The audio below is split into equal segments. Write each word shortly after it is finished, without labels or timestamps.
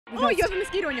Oh, you have a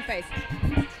mosquito on your face.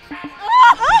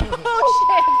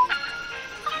 Oh, shit.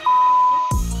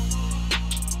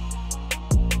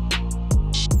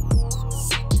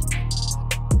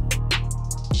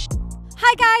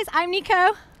 Hi guys, I'm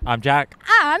Nico. I'm Jack.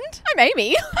 And I'm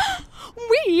Amy.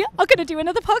 we are going to do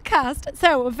another podcast.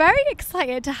 So we're very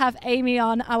excited to have Amy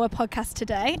on our podcast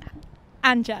today.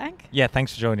 And Jack. Yeah,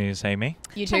 thanks for joining us, Amy.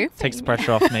 You too. Takes the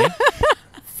pressure off me.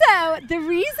 So the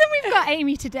reason we've got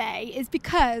Amy today is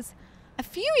because a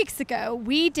few weeks ago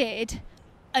we did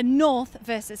a North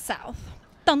versus South.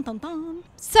 Dun dun dun.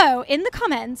 So in the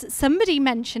comments, somebody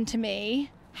mentioned to me,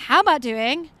 how about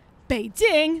doing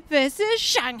Beijing versus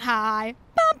Shanghai?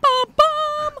 Bum, bum,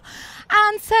 bum.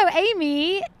 And so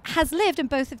Amy has lived in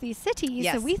both of these cities,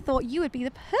 Yes. so we thought you would be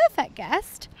the perfect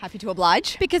guest Happy to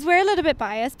oblige. because we're a little bit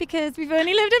biased because we've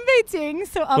only lived in Beijing,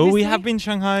 so obviously... Well, we have been to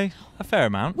Shanghai a fair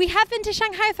amount. We have been to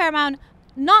Shanghai a fair amount.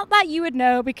 Not that you would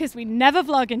know because we never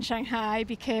vlog in Shanghai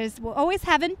because we're always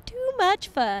having too much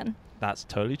fun. That's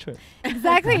totally true.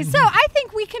 Exactly. So I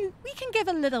think we can give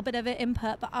a little bit of an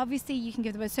input, but obviously you can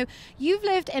give the most. So you've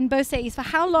lived in both cities. For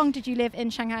how long did you live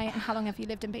in Shanghai and how long have you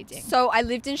lived in Beijing? So I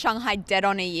lived in Shanghai dead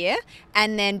on a year,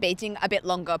 and then Beijing a bit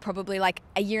longer, probably like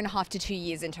a year and a half to 2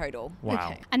 years in total.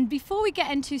 Wow. Okay. And before we get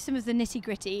into some of the nitty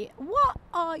gritty, what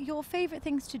are your favorite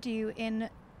things to do in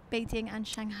Beijing and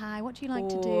Shanghai? What do you like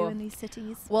to do Ooh. in these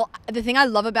cities? Well, the thing I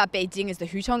love about Beijing is the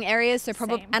hutong areas. So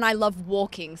probably, Same. and I love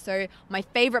walking. So my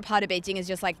favorite part of Beijing is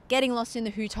just like getting lost in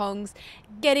the hutongs,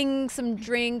 getting some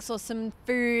drinks or some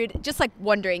food, just like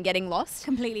wandering, getting lost.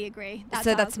 Completely agree.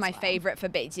 So that's my favorite for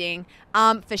Beijing.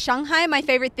 For Shanghai, my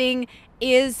favorite thing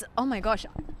is, oh my gosh.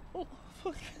 Oh,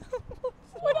 fuck.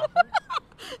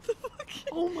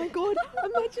 Oh my god,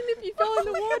 imagine if you fell in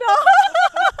the water.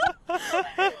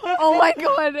 Oh my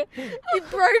god, you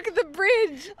broke the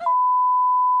bridge.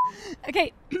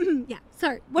 Okay. Yeah.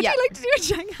 So, what Yeah. do you like to do in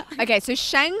Shanghai? Okay, so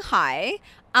Shanghai,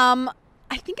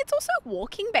 I think it's also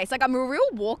walking based. Like I'm a real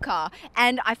walker,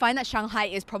 and I find that Shanghai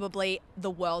is probably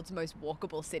the world's most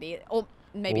walkable city, or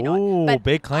maybe not. Ooh, But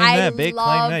big claim I there, big claim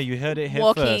love there. You heard it here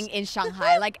walking first. in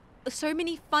Shanghai, like so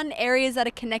many fun areas that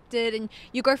are connected, and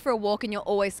you go for a walk and you'll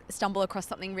always stumble across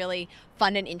something really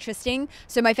fun and interesting.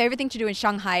 So my favorite thing to do in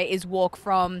Shanghai is walk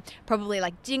from probably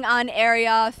like Jing'an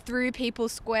area through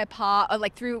People's Square Park, or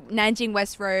like through Nanjing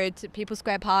West Road to People's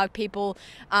Square Park,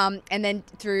 and then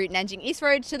through Nanjing East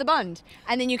Road to the Bund,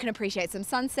 and then you can appreciate some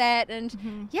sunset,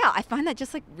 and yeah, I find that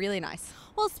just like really nice.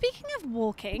 Well, speaking of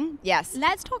walking, Yes.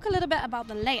 let's talk a little bit about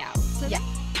the layout. So Yeah.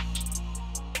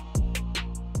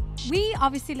 we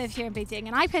obviously live here in Beijing,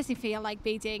 and I personally feel like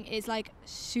Beijing is like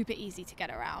super easy to get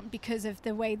around because of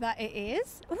the way that it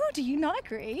is. Oh, do you not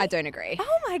agree? I don't agree.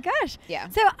 Oh my gosh. Yeah.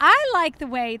 So I like the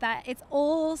way that it's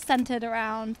all centered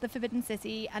around the Forbidden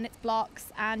City and its blocks,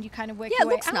 and you kind of work Yeah, your it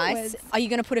way looks nice. outwards. Are you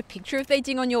going to put a picture of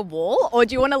Beijing on your wall, or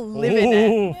do you want to live in it?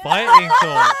 Ooh, fighting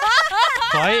talk.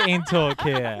 Fighting talk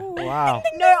here. Wow.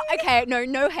 No, okay,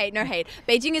 no hate.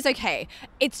 Beijing is okay.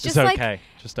 It's just It's like, okay.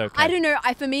 Just okay. I don't know.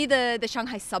 For me, the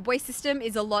Shanghai subway system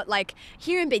is a lot like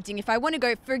here in Beijing. If I want to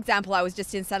go, for example, I was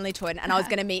just in Sanlitun and I was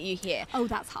going to meet you here. Oh,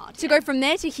 that's hard. To go from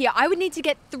there to here, I would need to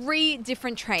get 3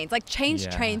 different trains, like change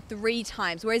Yeah. train 3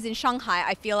 times. Whereas in Shanghai,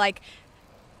 I feel like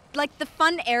the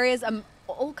fun areas are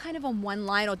all kind of on one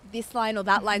line or this line or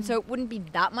that line, so it wouldn't be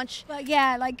that much. But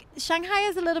yeah, like Shanghai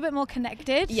is a little bit more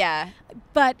connected. Yeah.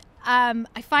 But I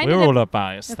find We're it all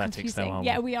about so aesthetics, though, confusing. aren't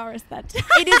Yeah, we? we are aesthetic.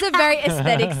 It is a very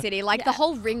aesthetic city. Like the Yeah.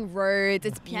 whole ring roads,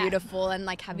 it's Yeah. beautiful, and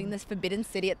like having this Forbidden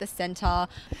City at the center.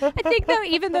 I think though,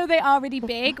 even though they are really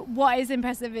big, what is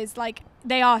impressive is like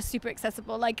they are super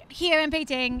accessible. Like here in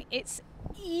Beijing, it's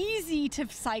easy to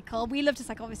cycle. We love to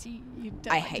cycle. Obviously, you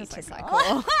don't. I like hate to cycle.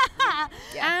 cycle.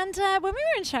 Yeah. And when we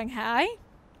were in Shanghai,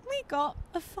 we got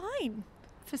a fine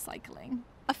for cycling.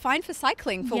 A fine for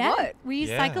cycling for Yeah, what? we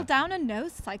Yeah. cycled down a no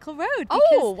cycle road.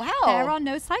 Oh, because wow. There are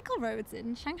no cycle roads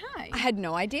in Shanghai. I had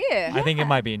no idea. I think Yeah. it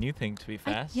might be a new thing, to be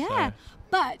fair. Yeah, So.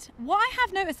 but what I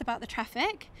have noticed about the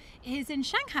traffic is in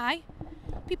Shanghai,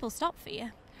 people stop for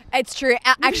you. It's true.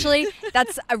 Actually,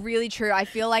 that's really true. I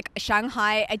feel like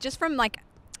Shanghai, just from like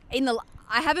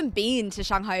I haven't been to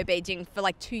Shanghai or Beijing for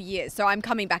like 2 years. So I'm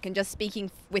coming back and just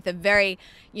speaking with a very,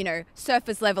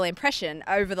 surface level impression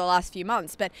over the last few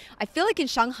months. But I feel like in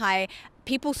Shanghai,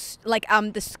 people like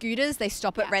the scooters, they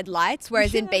stop at red lights,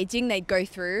 whereas in Beijing they go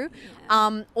through.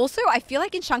 Also, I feel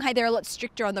like in Shanghai they're a lot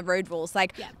stricter on the road rules.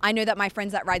 Like I know that my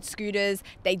friends that ride scooters,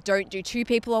 they don't do 2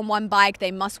 people on one bike.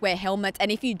 They must wear helmets,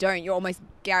 and if you don't, you're almost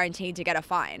guaranteed to get a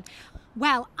fine.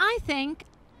 Well, I think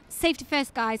safety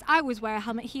first, guys. I always wear a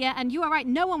helmet here, and you are right.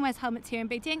 No one wears helmets here in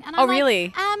Beijing. And Oh, I'm like,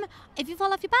 really? If you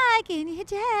fall off your bike and you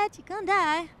hit your head, you're gonna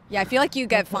die. Yeah, I feel like you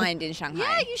get fined in Shanghai.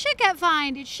 Yeah, you should get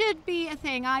fined. It should be a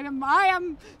thing. I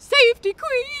am safety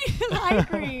queen. I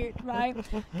agree, right?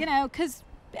 You know, because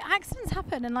accidents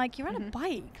happen, and like you're on a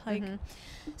bike, like.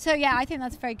 So yeah, I think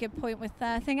that's a very good point with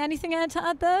anything to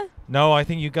add there? No, I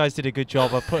think you guys did a good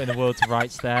job of putting the world to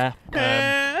rights there.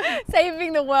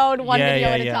 Saving the world one video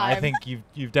at a time. I think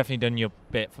you've definitely done your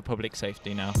bit for public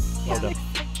safety now. Well done.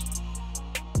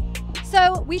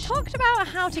 So we talked about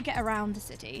how to get around the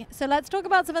city. So let's talk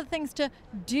about some of the things to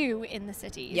do in the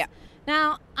cities. Yeah.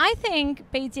 Now, I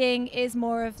think Beijing is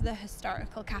more of the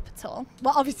historical capital.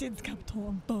 Well, obviously it's the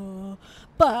capital,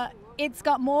 but it's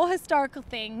got more historical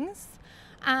things.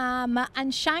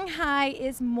 And Shanghai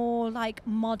is more like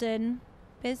modern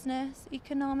business,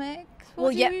 economics.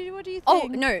 What do you think? Oh,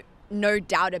 no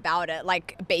doubt about it.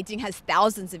 Like, Beijing has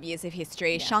thousands of years of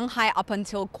history. Yeah. Shanghai, up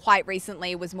until quite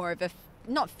recently, was more of a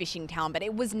not fishing town, but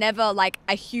it was never like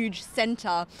a huge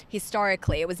center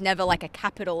historically. It was never like a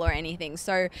capital or anything.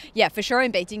 So yeah, for sure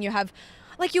in Beijing you have,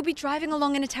 like, you'll be driving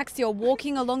along in a taxi or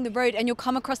walking along the road and you'll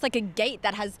come across like a gate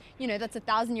that has, you know, that's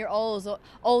 1,000-year-old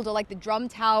or like the drum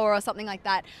tower or something like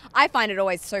that. I find it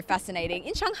always so fascinating.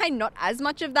 In Shanghai, not as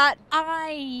much of that.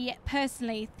 I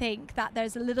personally think that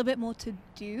there's a little bit more to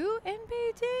do in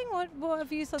Beijing. What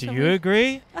have you thought? Do you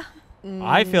agree?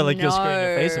 I feel like you're screwing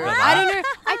your face about that. I don't know.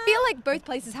 I feel like both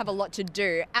places have a lot to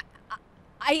do.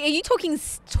 Are you talking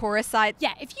tourist sites?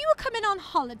 Yeah, if you were coming on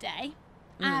holiday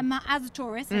as a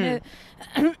tourist, I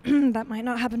know that might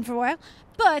not happen for a while,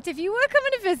 but if you were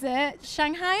coming to visit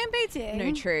Shanghai and Beijing...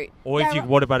 No, true. Or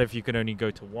what about if you could only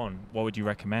go to one? What would you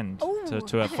recommend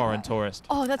to a foreign tourist?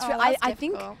 Oh, that's true. I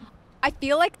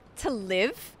feel like to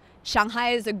live...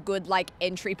 Shanghai is a good like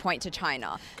entry point to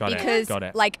China Got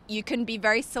it. like you can be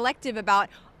very selective about,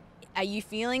 are you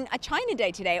feeling a China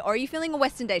day today or are you feeling a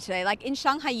Western day today? Like in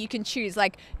Shanghai you can choose,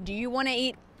 like, do you want to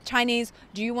eat Chinese?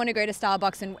 Do you want to go to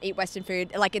Starbucks and eat Western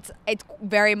food? Like it's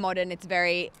very modern, it's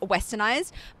very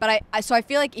westernized. But I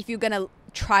feel like if you're gonna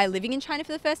try living in China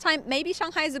for the first time, maybe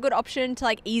Shanghai is a good option to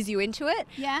like ease you into it.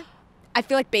 Yeah. I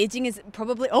feel like Beijing is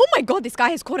probably, oh my god, this guy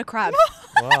has caught a crab.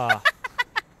 Wow.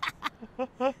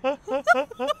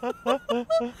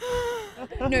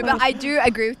 No, but I do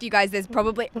agree with you guys. There's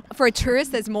probably, for a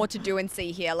tourist, there's more to do and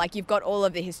see here. Like, you've got all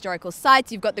of the historical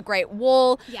sites, you've got the Great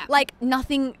Wall. Yeah. Like,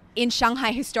 nothing in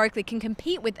Shanghai historically can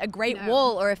compete with a Great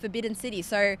Wall or a Forbidden City.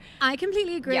 So I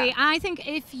completely agree. Yeah. I think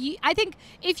if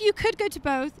you could go to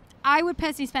both, I would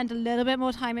personally spend a little bit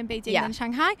more time in Beijing than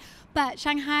Shanghai. But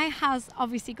Shanghai has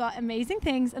obviously got amazing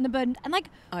things and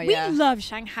we love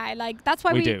Shanghai. Like that's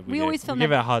why we always film. We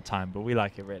give it a hard time, but we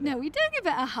like it really. No, we don't give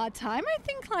it a hard time. I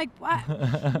think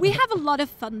we have a lot of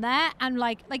fun there, and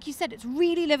like you said, it's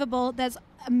really livable. There's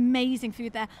amazing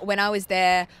food there. when I was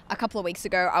there a couple of weeks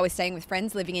ago, I was staying with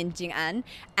friends living in Jing'an,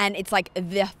 and it's like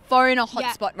the foreigner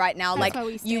hotspot right now. That's Like, where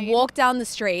we you stayed. walk down the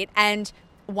street and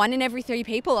 1 in every 3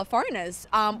 people are foreigners.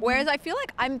 Whereas I feel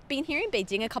like I've been here in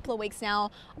Beijing a couple of weeks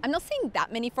now. I'm not seeing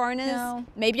that many foreigners. No.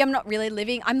 Maybe I'm not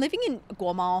really I'm living in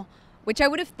Guomao, which I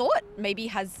would have thought maybe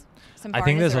has some foreigners I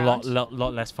think there's around. a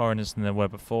lot less foreigners than there were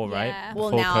before, Yeah. right? Well,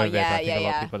 Before now, COVID, yeah, I think a lot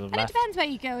yeah. of people have And it left. depends where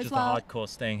you go as Just well. the hardcore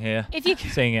staying here, If you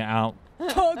seeing it out.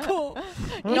 cool.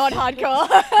 Not hardcore.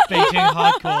 Beijing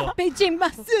hardcore. Beijing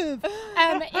massive.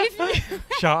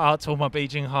 Shout out to all my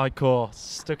Beijing hardcore.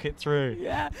 Stuck it through.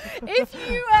 If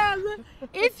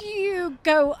you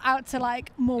go out to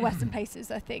like more Western places,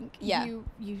 I think Yeah.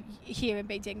 you here in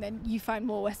Beijing, then you find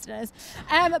more Westerners.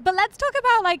 But let's talk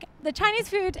about like the Chinese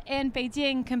food in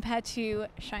Beijing compared to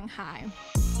Shanghai.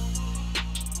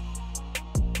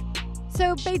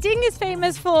 So Beijing is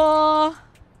famous for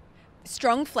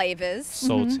Strong flavors.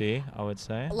 Salty, I would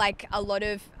say. Like a lot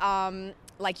of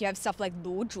like you have stuff like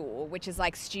luzhu, which is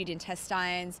like stewed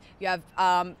intestines. You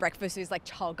have breakfast foods like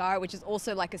chalgar, which is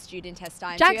also like a stewed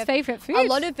intestine. So you Jack's have favorite food. a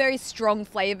lot of very strong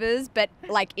flavors, but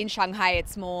like in Shanghai,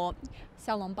 it's more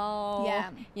xiaolongbao. Yeah.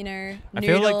 You know, I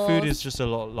feel like food noodles. is just a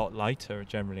lot lighter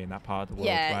generally in that part of the world,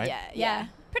 yeah, right? yeah,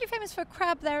 pretty famous for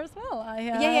crab there as well.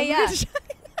 Yeah.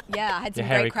 Yeah, I had some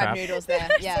hairy great crab crab. noodles there.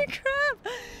 Yeah.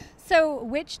 crab. So,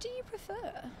 which do you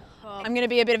prefer? I'm going to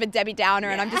be a bit of a Debbie Downer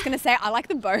and I'm just going to say I like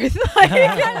them both.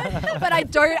 But I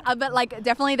don't, but like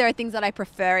definitely there are things that I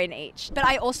prefer in each. But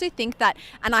I also think that,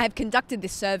 and I have conducted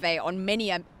this survey on many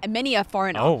a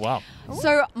foreigner. Oh, wow.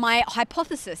 So my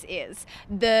hypothesis is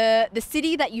the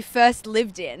city that you first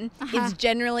lived in is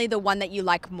generally the one that you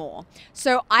like more.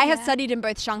 So I have studied in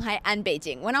both Shanghai and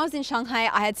Beijing. When I was in Shanghai,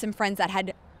 I had some friends that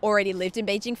had already lived in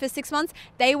Beijing for 6 months,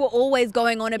 they were always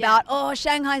going on about, oh,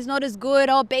 Shanghai's not as good.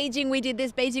 Oh, Beijing, we did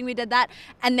this. Beijing, we did that.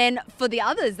 And then for the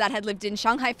others that had lived in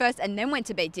Shanghai first and then went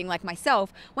to Beijing, like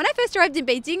myself, when I first arrived in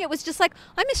Beijing, it was just like,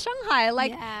 I miss Shanghai.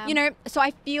 Like, you know, so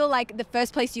I feel like the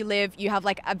first place you live, you have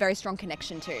like a very strong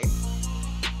connection to.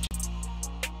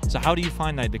 So how do you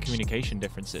find like the communication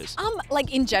differences?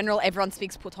 Like in general, everyone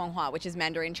speaks Putonghua, which is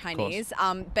Mandarin Chinese.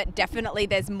 But definitely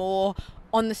there's more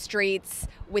on the streets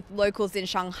with locals in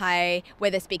Shanghai where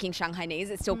they're speaking Shanghainese.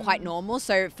 It's still quite normal.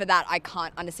 So for that, I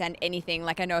can't understand anything.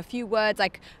 Like I know a few words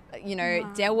like, you know,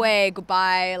 Dewei,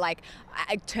 goodbye, like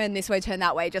I turn this way, turn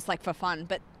that way, just like for fun.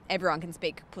 But everyone can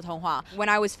speak Putonghua. When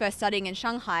I was first studying in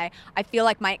Shanghai, I feel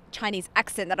like my Chinese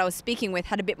accent that I was speaking with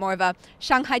had a bit more of a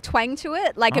Shanghai twang to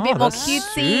it, like a bit more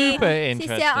cutesy. Super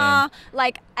interesting.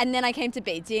 Like, and then I came to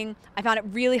Beijing. I found it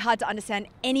really hard to understand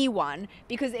anyone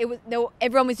because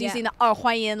everyone was using the 二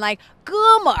欢迎, like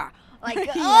哥们儿, like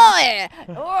哎,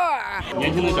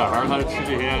 年轻的小孩他是吃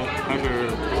这些，他是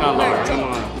像老人那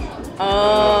么，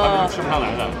他是吃不上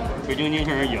来的。北京年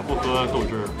轻人也不喝豆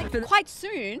汁。Quite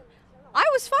soon, I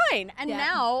was fine. And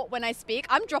now when I speak,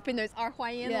 I'm dropping those 二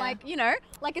欢迎, like, you know,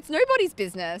 like it's nobody's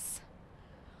business.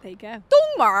 There you go. 东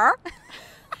门儿,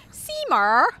 西门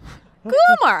儿, 哥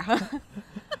们儿。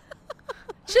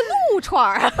吃路串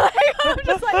儿. I'm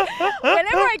just like,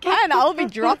 whenever I can, I'll be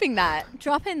dropping that.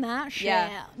 Dropping that shit.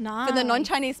 Yeah. Nice. For the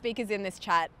non-Chinese speakers in this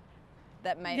chat,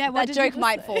 that what joke did you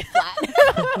might say? fall flat.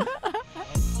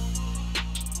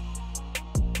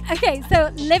 Okay,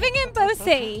 so living in both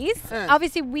cities,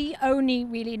 obviously we only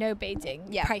really know Beijing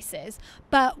prices,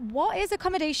 but what is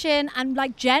accommodation and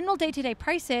like general day-to-day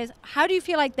prices? How do you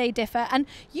feel like they differ? And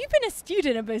you've been a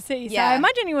student in both cities, so I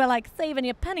imagine you were like saving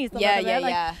your pennies.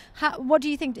 What do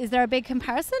you think? Is there a big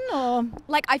comparison or?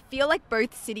 Like I feel like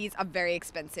both cities are very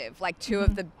expensive. Like two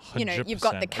of the, you know, you've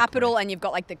got the capital and you've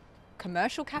got like the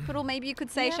commercial capital, maybe you could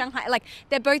say, Shanghai. Like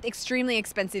they're both extremely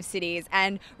expensive cities,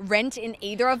 and rent in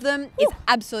either of them is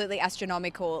absolutely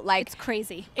astronomical. Like it's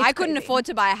crazy. I couldn't afford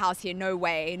to buy a house here. No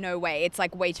way, no way. It's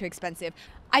like way too expensive.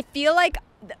 I feel like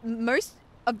most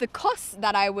of the costs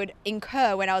that I would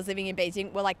incur when I was living in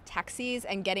Beijing were like taxis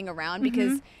and getting around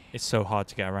because it's so hard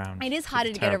to get around. It is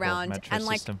harder to get around, and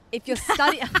like if you're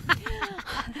studying,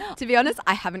 to be honest,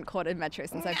 I haven't caught a metro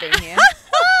since I've been here.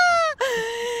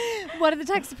 What are the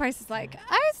taxi prices like?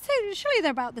 I would say surely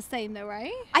they're about the same though,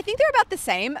 right? I think they're about the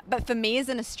same, but for me as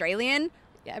an Australian,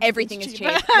 everything is cheap.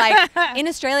 Like in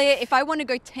Australia, if I want to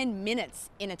go 10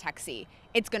 minutes in a taxi,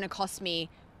 it's going to cost me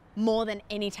more than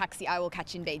any taxi I will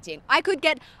catch in Beijing. I could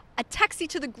get a taxi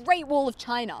to the Great Wall of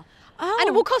China, and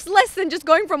it will cost less than just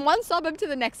going from one suburb to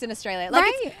the next in Australia.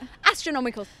 Like it's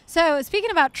astronomical. So speaking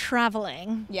about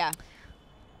traveling,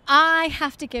 I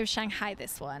have to give Shanghai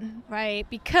this one, right?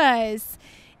 Because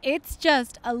it's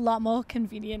just a lot more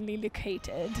conveniently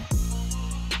located.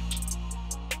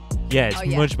 Yeah,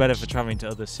 it's much better for traveling to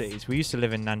other cities. We used to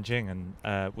live in Nanjing,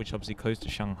 and which obviously close to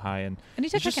Shanghai, and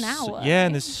it took like an hour. Yeah,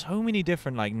 and there's so many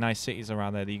different like nice cities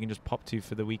around there that you can just pop to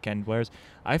for the weekend. Whereas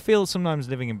I feel sometimes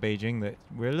living in Beijing that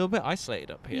we're a little bit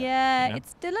isolated up here. Yeah, you know?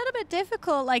 it's a little bit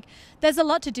difficult. Like there's a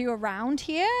lot to do around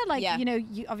here. Like you know,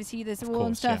 obviously there's the wall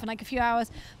and stuff, and like a few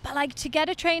hours. But like to get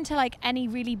a train to like any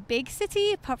really big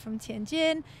city, apart from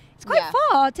Tianjin, it's quite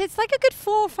far. It's like a good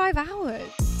 4 or 5 hours.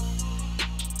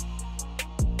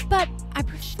 But I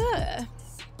prefer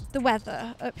the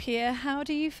weather up here. How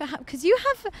do you feel? Because you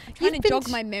have... I'm trying to jog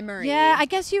my memory. Yeah, I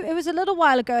guess it was a little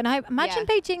while ago, and I imagine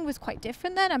Beijing was quite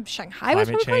different then. Shanghai was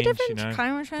probably quite different. You know,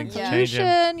 climate change, things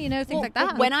pollution, you know, things like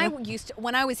that. When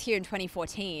I was here in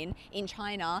 2014 in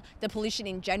China, the pollution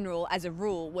in general, as a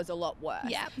rule, was a lot worse.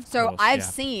 Yeah. So I've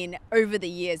seen over the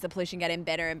years the pollution getting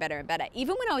better and better and better.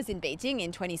 Even when I was in Beijing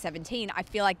in 2017, I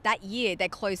feel like that year they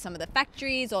closed some of the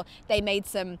factories or they made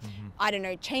some, I don't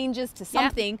know, changes to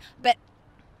something, but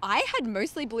I had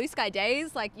mostly blue sky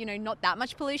days, like, you know, not that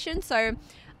much pollution. So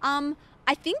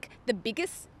I think the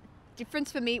biggest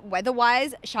difference for me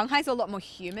weather-wise, Shanghai's a lot more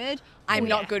humid. I'm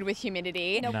not good with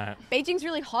humidity. No. Beijing's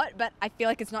really hot, but I feel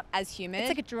like it's not as humid. It's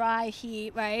like a dry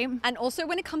heat, right? And also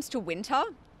when it comes to winter,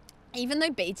 even though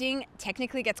Beijing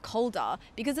technically gets colder,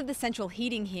 because of the central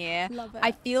heating here,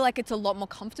 I feel like it's a lot more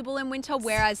comfortable in winter,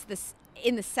 whereas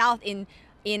in the south, in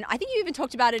I think you even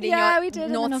talked about it in your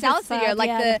north-south video,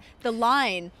 like the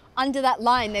line under that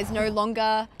line, there's no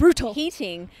longer Brutal.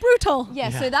 heating. Brutal. Yeah,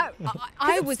 Yeah. so that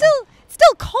I It's was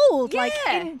still cold. Like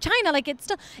Yeah. in China, like it's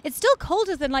still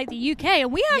colder than like the UK,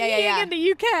 and we have Yeah, heating yeah. in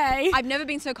the UK. I've never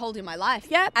been so cold in my life.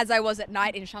 Yep. As I was at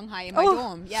night in Shanghai in my Oh.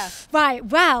 dorm. Yeah. Right.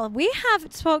 Well, we have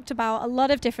talked about a lot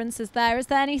of differences there. Is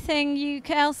there anything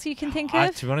else you can think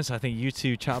of? To be honest, I think you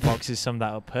two chat boxes sum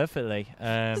that up perfectly.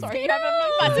 Sorry, you have a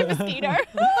massive mosquito.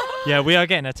 Yeah, we are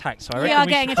getting attacked, so I We reckon are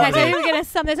we getting should attacked. So probably- we're going to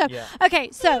sum this up. Yeah. Okay,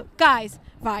 so guys,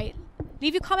 right.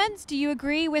 Leave your comments. Do you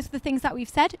agree with the things that we've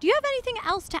said? Do you have anything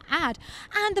else to add?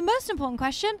 And the most important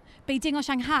question, Beijing or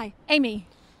Shanghai? Amy.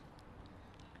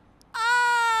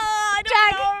 I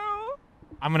Jag. know.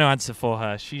 I'm going to answer for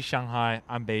her. She's Shanghai,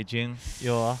 I'm Beijing.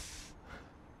 You're...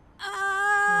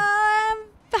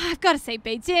 I've got to say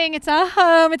Beijing. It's our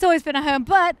home. It's always been our home,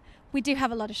 but we do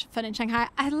have a lot of fun in Shanghai.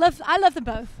 I love them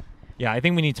both. Yeah, I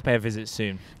think we need to pay a visit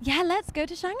soon. Yeah, let's go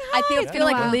to Shanghai. I feel It's been a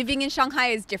like while. living in Shanghai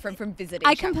is different from visiting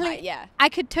I Shanghai. completely, Yeah. I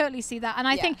could totally see that, and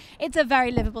I Yeah. think it's a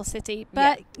very livable city.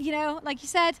 But you know, like you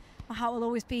said, my heart will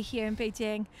always be here in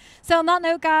Beijing. So on that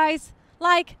note, guys,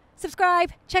 like,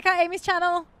 subscribe, check out Amy's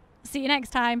channel. See you next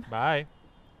time. Bye.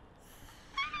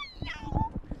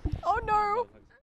 Oh no.